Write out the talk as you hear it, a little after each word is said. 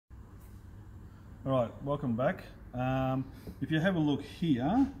Alright, welcome back. If you have a look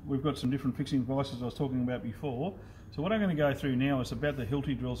here, we've got some different fixing devices I was talking about before. So what I'm going to go through now is about the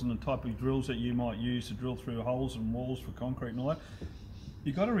Hilti drills and the type of drills that you might use to drill through holes and walls for concrete and all that.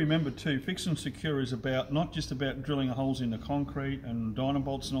 You've got to remember too, fix and secure is about not just about drilling holes in the concrete and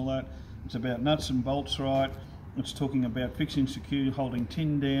dynabolts and all that. It's about nuts and bolts, right? It's talking about fixing secure, holding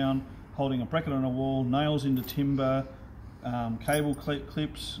tin down, holding a bracket on a wall, nails into timber, cable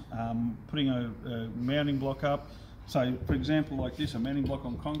clips, putting a mounting block up. So for example like this, a mounting block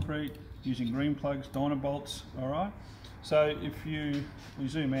on concrete, using green plugs, dynabolts, alright? So if we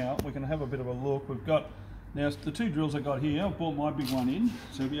zoom out, we can have a bit of a look. We've got, now the two drills I got here, I've brought my big one in.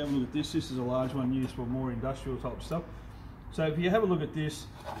 So if you have a look at this is a large one used for more industrial type stuff. So if you have a look at this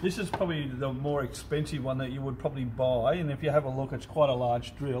is probably the more expensive one that you would probably buy, and if you have a look, it's quite a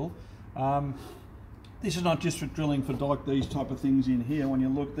large drill. This is not just for drilling for like these type of things in here. When you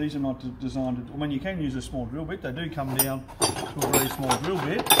look, these are not designed to, I mean, you can use a small drill bit. They do come down to a very small drill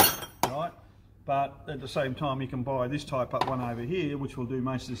bit, right? But at the same time, you can buy this type up one over here, which will do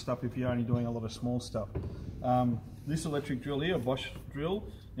most of this stuff if you're only doing a lot of small stuff. This electric drill here, a Bosch drill.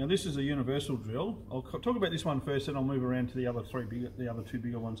 Now this is a universal drill. I'll talk about this one first, then I'll move around to the other two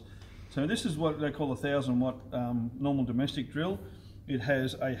bigger ones. So this is what they call a 1000 watt normal domestic drill. It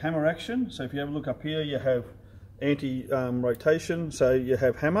has a hammer action. So if you have a look up here, you have anti-rotation. So you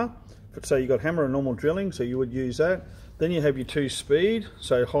have hammer. So you've got hammer and normal drilling, so you would use that. Then you have your two speed,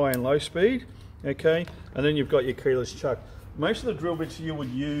 so high and low speed. Okay, and then you've got your keyless chuck. Most of the drill bits you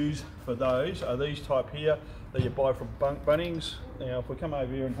would use for those are these type here that you buy from Bunnings. Now if we come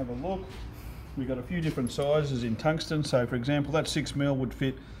over here and have a look, we've got a few different sizes in tungsten. So for example, that 6mm would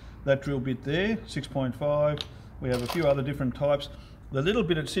fit that drill bit there, 6.5. We have a few other different types. The little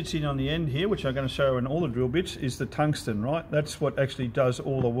bit that sits in on the end here, which I'm going to show in all the drill bits, is the tungsten, right? That's what actually does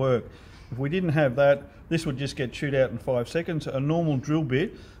all the work. If we didn't have that, this would just get chewed out in 5 seconds. A normal drill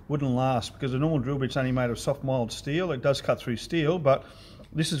bit wouldn't last because a normal drill bit's only made of soft mild steel. It does cut through steel, but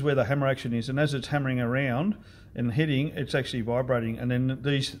this is where the hammer action is, and as it's hammering around and hitting, it's actually vibrating, and then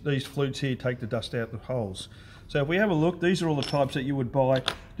these flutes here take the dust out of the holes. So if we have a look, these are all the types that you would buy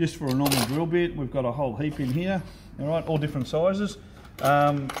just for a normal drill bit. We've got a whole heap in here, all right, all different sizes.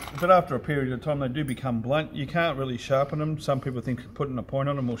 But after a period of time they do become blunt. You can't really sharpen them. Some people think putting a point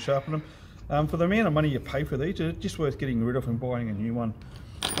on them will sharpen them. For the amount of money you pay for these, it's just worth getting rid of and buying a new one.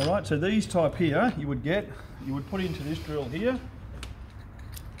 Alright, so these type here you would put into this drill here,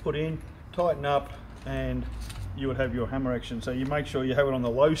 put in, tighten up, and you would have your hammer action. So you make sure you have it on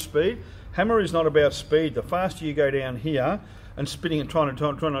the low speed. Hammer is not about speed. The faster you go down here and spinning and trying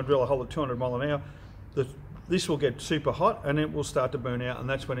to drill a hole at 200 mile an hour, this will get super hot and it will start to burn out, and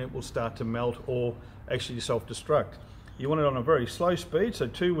that's when it will start to melt or actually self-destruct. You want it on a very slow speed, so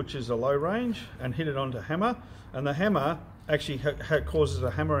 2, which is a low range, and hit it onto hammer, and the hammer actually causes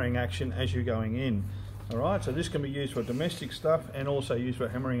a hammering action as you're going in. Alright, so this can be used for domestic stuff and also used for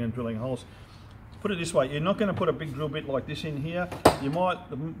hammering and drilling holes. Put it this way, you're not going to put a big drill bit like this in here.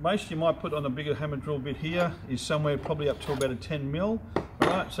 The most you might put on the bigger hammer drill bit here is somewhere probably up to about a 10mm.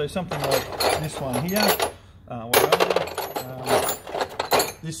 Alright, so something like this one here.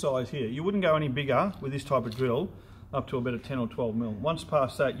 This size here. You wouldn't go any bigger with this type of drill up to about a 10 or 12mm. Once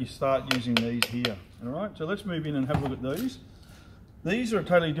past that, you start using these here. Alright, so let's move in and have a look at these. These are a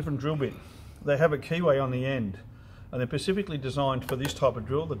totally different drill bit. They have a keyway on the end, and they're specifically designed for this type of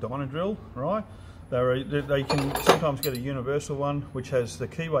drill, the Dyna drill, right? They can sometimes get a universal one which has the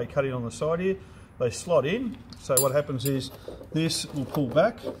keyway cut in on the side here. They slot in, so what happens is this will pull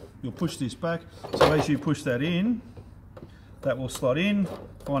back, you'll push this back, so as you push that in, that will slot in,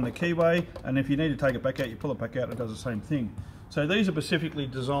 find the keyway, and if you need to take it back out, you pull it back out, it does the same thing. So these are specifically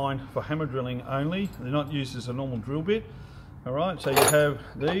designed for hammer drilling only. They're not used as a normal drill bit. Alright, so you have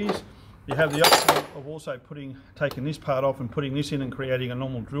these. You have the option of also taking this part off and putting this in and creating a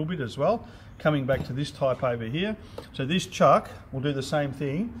normal drill bit as well, coming back to this type over here. So this chuck will do the same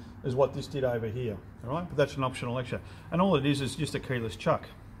thing as what this did over here, all right? But that's an optional extra. And all it is just a keyless chuck,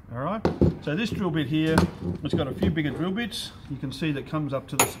 all right? So this drill bit here, it's got a few bigger drill bits. You can see that comes up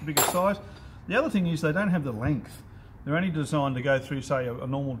to this bigger size. The other thing is they don't have the length. They're only designed to go through, say, a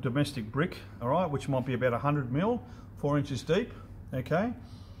normal domestic brick, all right, which might be about 100mm, 4 inches deep, okay?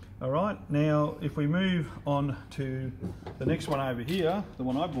 Alright, now if we move on to the next one over here, the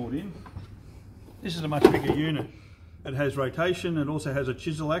one I brought in, this is a much bigger unit. It has rotation, it also has a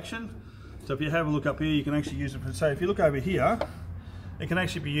chisel action. So if you have a look up here, you can actually use it for, say, if you look over here, it can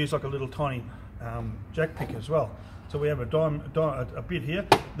actually be used like a little tiny jack pick as well. So we have a bit here.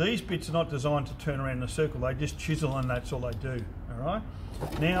 These bits are not designed to turn around in a circle, they just chisel and that's all they do. all right?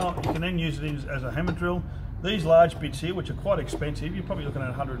 Now, you can then use it as a hammer drill. These large bits here, which are quite expensive, you're probably looking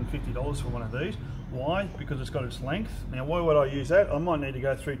at $150 for one of these. Why? Because it's got its length. Now, why would I use that? I might need to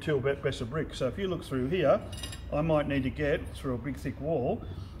go through 2 better bricks. So if you look through here, I might need to get through a big thick wall,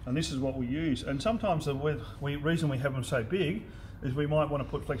 and this is what we use. And sometimes the reason we have them so big is we might want to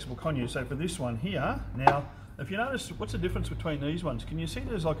put flexible conduit. So for this one here, now, if you notice, what's the difference between these ones? Can you see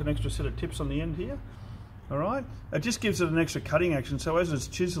there's like an extra set of tips on the end here? All right, it just gives it an extra cutting action. So as it's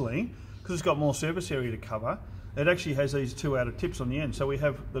chiseling, because it's got more surface area to cover, it actually has these 2 outer tips on the end. So we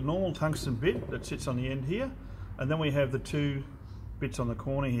have the normal tungsten bit that sits on the end here, and then we have the 2 bits on the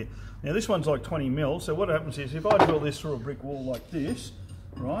corner here. Now this one's like 20 mil, so what happens is if I drill this through a brick wall like this,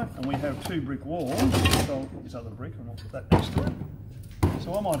 right, and we have 2 brick walls, so I'll put this other brick and I'll put that next to it.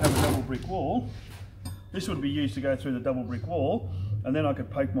 So I might have a double brick wall. This would be used to go through the double brick wall, and then I could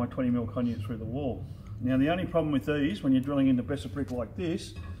poke my 20 mil conduit through the wall. Now the only problem with these, when you're drilling into better brick like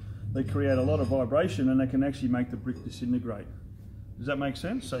this, they create a lot of vibration and they can actually make the brick disintegrate. Does that make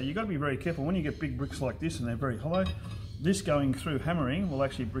sense? So you've got to be very careful when you get big bricks like this and they're very hollow. This going through hammering will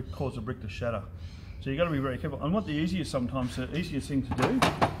actually cause the brick to shatter. So you've got to be very careful. And what the easiest thing to do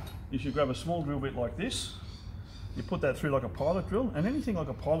is you grab a small drill bit like this, you put that through like a pilot drill, and anything like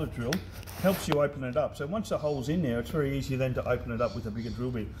a pilot drill helps you open it up. So once the hole's in there, it's very easy then to open it up with a bigger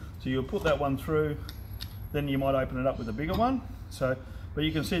drill bit. So you'll put that one through, then you might open it up with a bigger one. But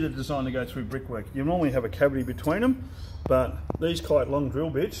you can see the design to go through brickwork. You normally have a cavity between them, but these quite long drill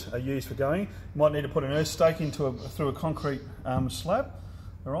bits are used for going. You might need to put an earth stake through a concrete slab,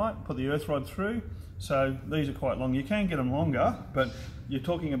 all right? Put the earth rod through. So these are quite long. You can get them longer, but you're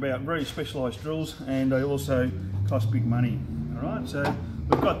talking about very specialised drills, and they also cost big money, all right? So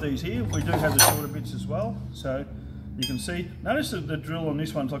we've got these here. We do have the shorter bits as well. So you can see, notice that the drill on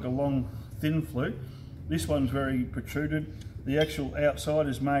this one's like a long, thin flute. This one's very protruded. The actual outside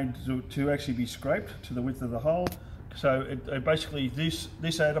is made to actually be scraped to the width of the hole. So basically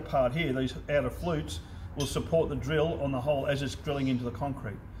this outer part here, these outer flutes, will support the drill on the hole as it's drilling into the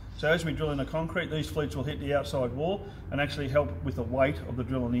concrete. So as we drill in the concrete, these flutes will hit the outside wall and actually help with the weight of the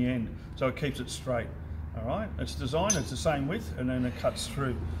drill on the end. So it keeps it straight. All right, it's designed, it's the same width, and then it cuts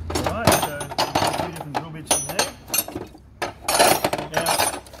through. All right, so you've got 2 different drill bits in there.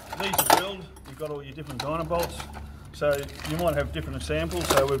 Now, these are drilled, you've got all your different dyno bolts. So you might have different samples.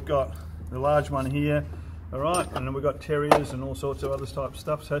 So we've got the large one here, all right, and then we've got terriers and all sorts of other type of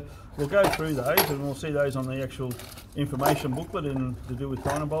stuff. So we'll go through those and we'll see those on the actual information booklet and to do with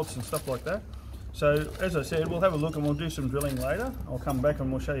dyno bolts and stuff like that. So as I said, we'll have a look and we'll do some drilling later. I'll come back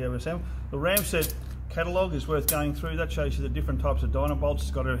and we'll show you how to assemble. The Ramset catalogue is worth going through. That shows you the different types of dyno bolts.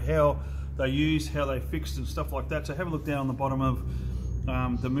 It's got how they use, how they fixed and stuff like that. So have a look down on the bottom of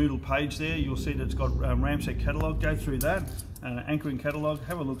the Moodle page there. You'll see that it's got Ramset catalogue. Go through that, anchoring catalogue,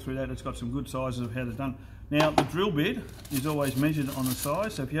 have a look through that. It's got some good sizes of how they're done. Now the drill bit is always measured on the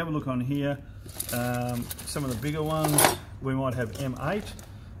size, so if you have a look on here, some of the bigger ones we might have M8,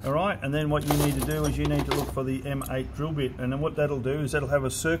 all right, and then what you need to do is you need to look for the M8 drill bit, and then what that'll do is that'll have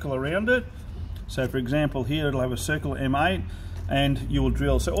a circle around it. So for example here it'll have a circle M8 and you will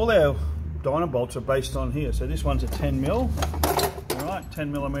drill. So all our dyno bolts are based on here. So this one's a 10 mil.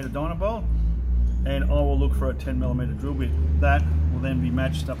 10mm dyno bolt, and I will look for a 10mm drill bit. That will then be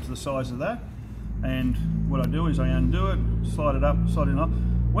matched up to the size of that, and what I do is I undo it, slide it up, slide it up.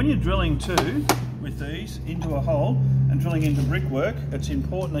 When you're drilling too with these into a hole and drilling into brickwork, it's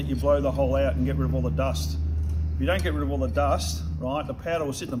important that you blow the hole out and get rid of all the dust. If you don't get rid of all the dust, right, the powder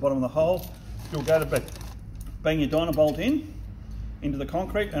will sit in the bottom of the hole. You'll go to bang your dyno bolt into the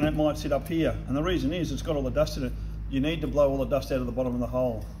concrete and it might sit up here, and the reason is it's got all the dust in it. You need to blow all the dust out of the bottom of the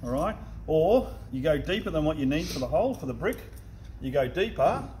hole, all right? Or you go deeper than what you need for the hole, for the brick. You go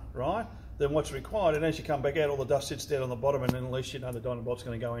deeper, right, than what's required, and as you come back out, all the dust sits down on the bottom, and then at least you know the dyno bolt's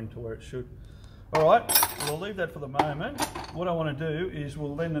going to go into where it should. All right, we'll leave that for the moment. What I want to do is,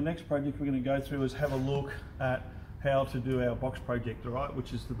 the next project we're going to go through is have a look at how to do our box project, all right,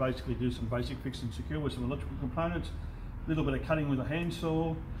 which is to basically do some basic fix and secure with some electrical components, a little bit of cutting with a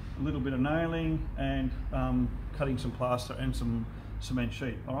handsaw, a little bit of nailing, and cutting some plaster and some cement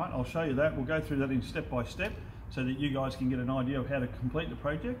sheet. All right, I'll show you that. We'll go through that in step by step so that you guys can get an idea of how to complete the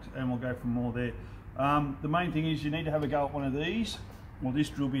project, and we'll go from more there. The main thing is you need to have a go at one of these, or this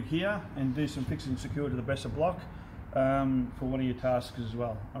drill bit here, and do some fix and secure to the best of block for one of your tasks as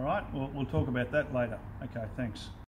well. All right, we'll talk about that later. Okay, thanks.